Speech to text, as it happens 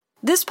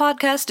This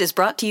podcast is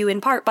brought to you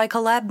in part by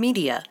Collab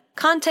Media,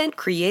 content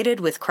created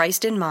with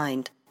Christ in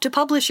mind. To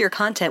publish your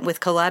content with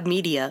Collab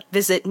Media,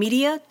 visit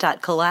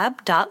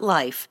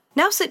media.collab.life.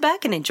 Now sit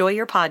back and enjoy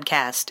your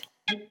podcast.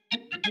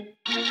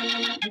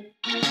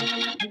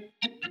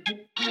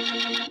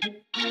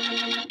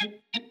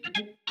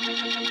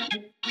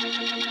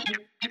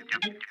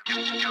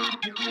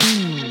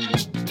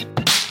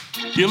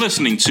 You're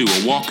listening to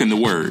A Walk in the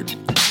Word,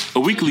 a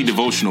weekly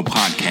devotional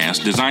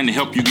podcast designed to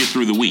help you get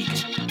through the week.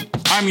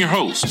 I'm your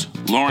host,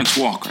 Lawrence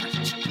Walker.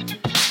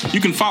 You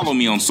can follow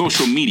me on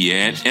social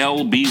media at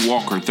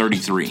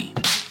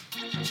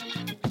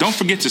LBWalker33. Don't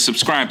forget to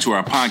subscribe to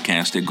our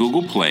podcast at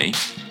Google Play,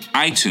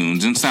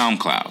 iTunes, and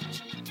SoundCloud.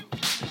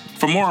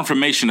 For more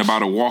information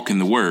about A Walk in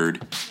the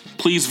Word,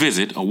 please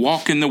visit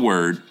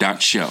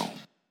awalkintheword.show.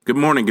 Good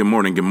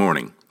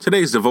morning.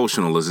 Today's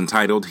devotional is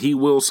entitled, He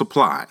Will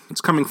Supply. It's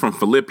coming from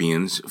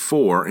Philippians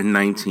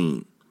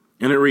 4:19.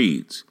 And it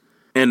reads,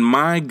 And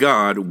my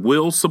God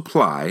will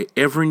supply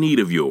every need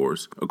of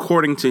yours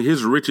according to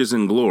his riches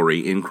and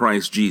glory in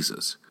Christ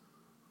Jesus.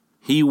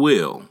 He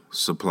will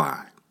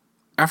supply.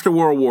 After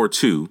World War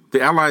II,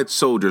 the Allied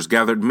soldiers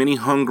gathered many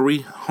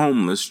hungry,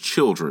 homeless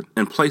children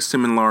and placed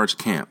them in large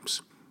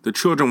camps. The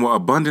children were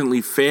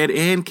abundantly fed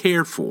and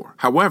cared for.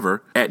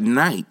 However, at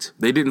night,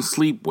 they didn't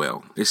sleep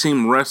well. They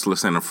seemed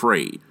restless and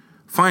afraid.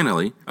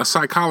 Finally, a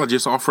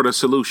psychologist offered a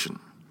solution.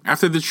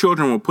 After the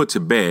children were put to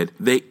bed,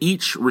 they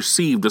each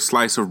received a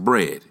slice of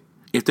bread.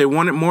 If they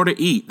wanted more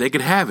to eat, they could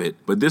have it,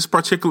 but this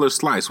particular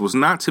slice was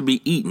not to be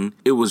eaten,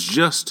 it was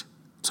just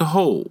to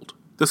hold.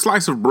 The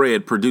slice of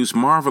bread produced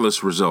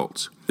marvelous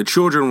results. The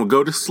children would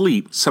go to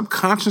sleep,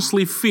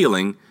 subconsciously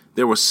feeling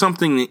there was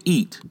something to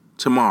eat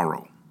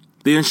tomorrow.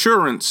 The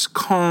assurance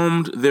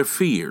calmed their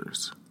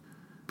fears.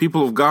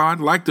 People of God,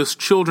 like the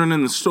children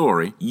in the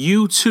story,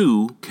 you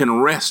too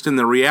can rest in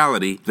the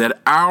reality that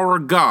our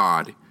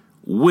God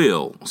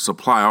will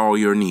supply all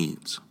your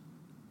needs.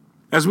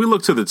 As we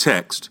look to the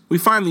text, we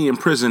find the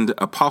imprisoned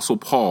Apostle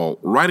Paul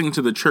writing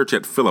to the church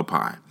at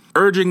Philippi,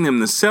 urging them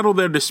to settle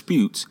their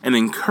disputes and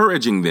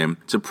encouraging them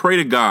to pray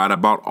to God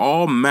about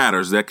all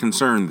matters that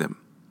concern them.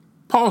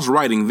 Paul's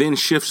writing then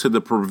shifts to the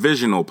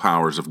provisional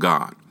powers of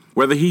God.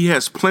 Whether he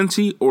has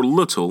plenty or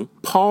little,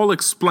 Paul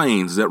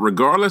explains that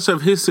regardless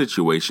of his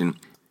situation,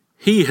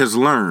 he has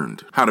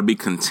learned how to be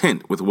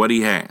content with what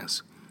he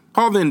has.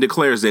 Paul then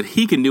declares that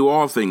he can do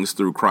all things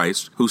through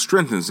Christ who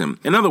strengthens him.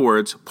 In other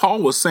words,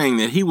 Paul was saying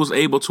that he was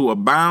able to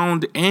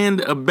abound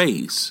and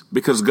abase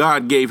because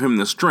God gave him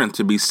the strength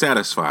to be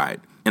satisfied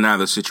in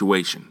either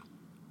situation.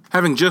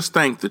 Having just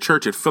thanked the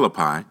church at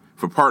Philippi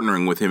for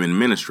partnering with him in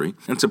ministry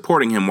and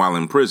supporting him while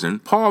in prison,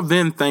 Paul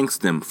then thanks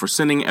them for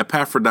sending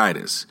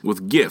Epaphroditus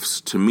with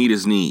gifts to meet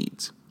his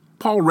needs.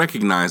 Paul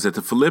recognized that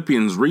the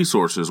Philippians'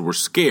 resources were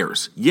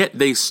scarce, yet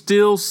they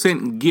still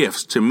sent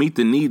gifts to meet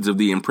the needs of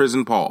the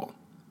imprisoned Paul.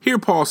 Here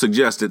Paul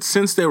suggests that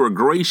since they were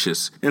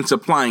gracious in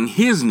supplying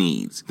his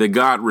needs, that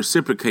God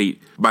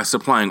reciprocate by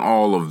supplying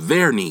all of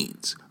their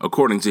needs,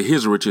 according to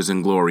his riches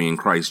and glory in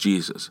Christ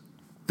Jesus.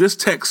 This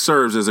text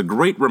serves as a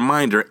great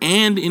reminder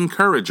and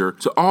encourager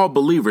to all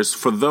believers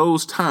for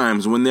those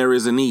times when there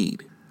is a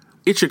need.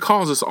 It should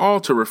cause us all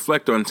to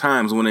reflect on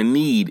times when a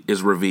need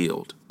is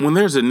revealed. When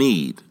there's a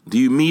need, do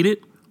you meet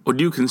it, or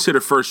do you consider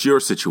first your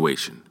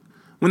situation?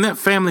 When that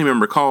family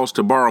member calls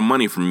to borrow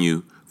money from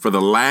you, for the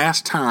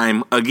last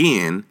time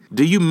again,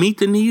 do you meet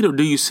the need or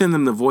do you send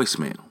them the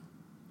voicemail?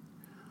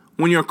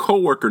 When your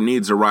coworker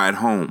needs a ride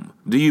home,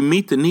 do you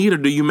meet the need or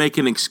do you make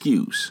an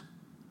excuse?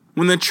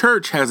 When the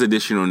church has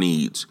additional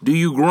needs, do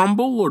you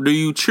grumble or do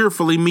you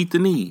cheerfully meet the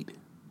need?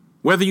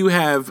 Whether you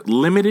have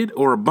limited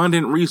or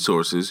abundant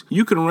resources,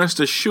 you can rest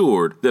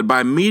assured that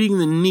by meeting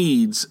the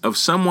needs of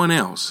someone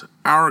else,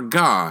 our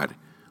God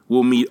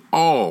will meet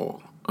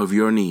all of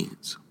your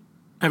needs.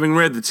 Having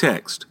read the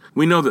text,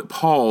 we know that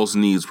Paul's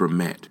needs were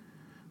met.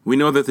 We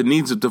know that the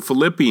needs of the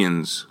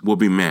Philippians will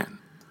be met.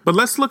 But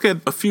let's look at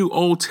a few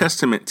Old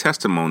Testament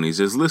testimonies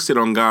as listed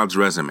on God's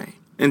resume.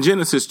 In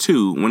Genesis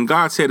 2, when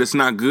God said it's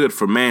not good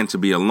for man to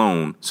be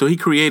alone, so he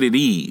created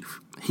Eve,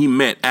 he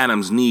met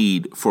Adam's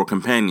need for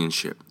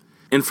companionship.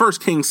 In 1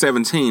 Kings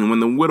 17,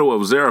 when the widow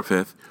of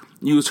Zarephath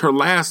used her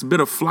last bit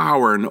of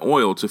flour and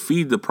oil to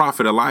feed the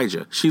prophet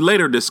Elijah, she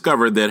later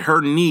discovered that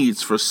her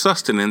needs for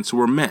sustenance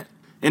were met.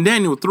 In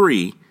Daniel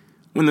 3,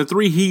 when the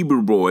 3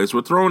 Hebrew boys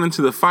were thrown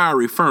into the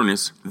fiery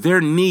furnace, their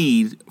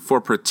need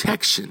for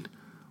protection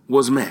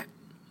was met.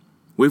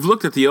 We've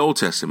looked at the Old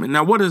Testament.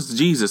 Now, what does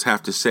Jesus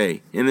have to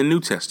say in the New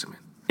Testament?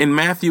 In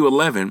Matthew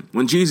 11,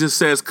 when Jesus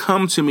says,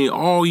 "Come to me,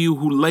 all you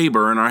who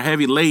labor and are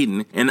heavy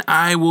laden, and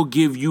I will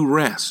give you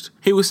rest,"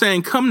 he was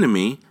saying, "Come to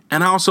me,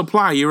 and I'll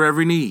supply your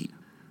every need."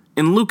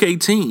 In Luke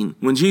 18,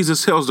 when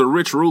Jesus tells the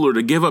rich ruler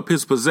to give up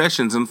his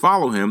possessions and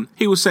follow him,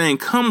 he was saying,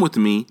 "Come with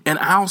me, and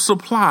I'll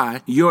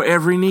supply your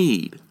every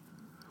need."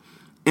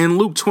 In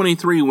Luke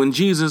 23, when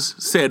Jesus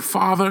said,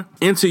 "Father,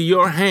 into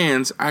your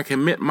hands I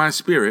commit my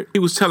spirit," he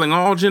was telling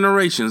all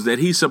generations that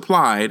he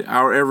supplied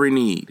our every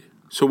need.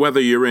 So whether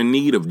you're in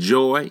need of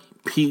joy,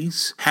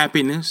 peace,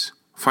 happiness,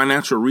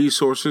 financial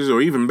resources,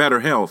 or even better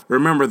health,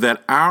 remember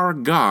that our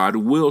God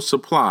will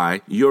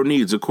supply your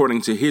needs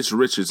according to his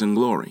riches and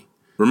glory.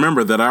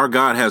 Remember that our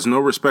God has no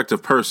respect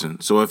of person,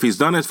 so if he's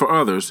done it for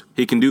others,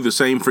 he can do the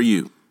same for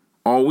you.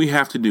 All we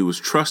have to do is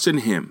trust in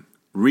him,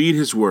 read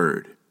his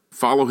word,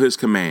 follow his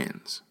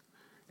commands,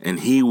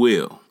 and he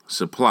will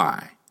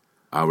supply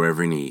our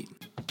every need.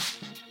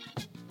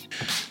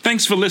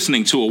 Thanks for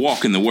listening to A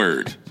Walk in the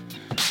Word.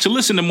 To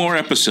listen to more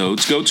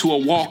episodes, go to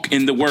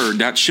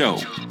awalkintheword.show.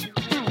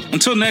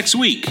 Until next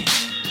week,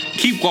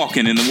 keep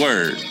walking in the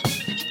Word.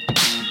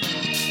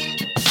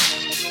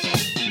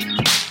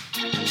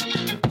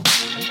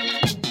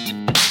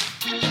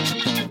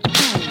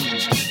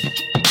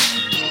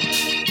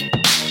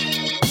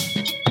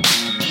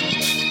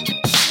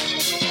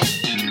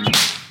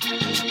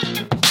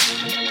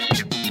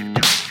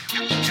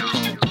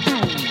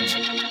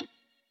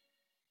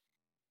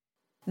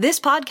 This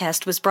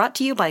podcast was brought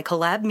to you by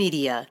Collab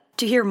Media.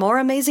 To hear more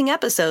amazing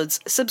episodes,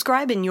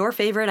 subscribe in your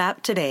favorite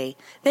app today.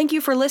 Thank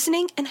you for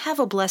listening and have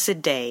a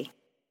blessed day.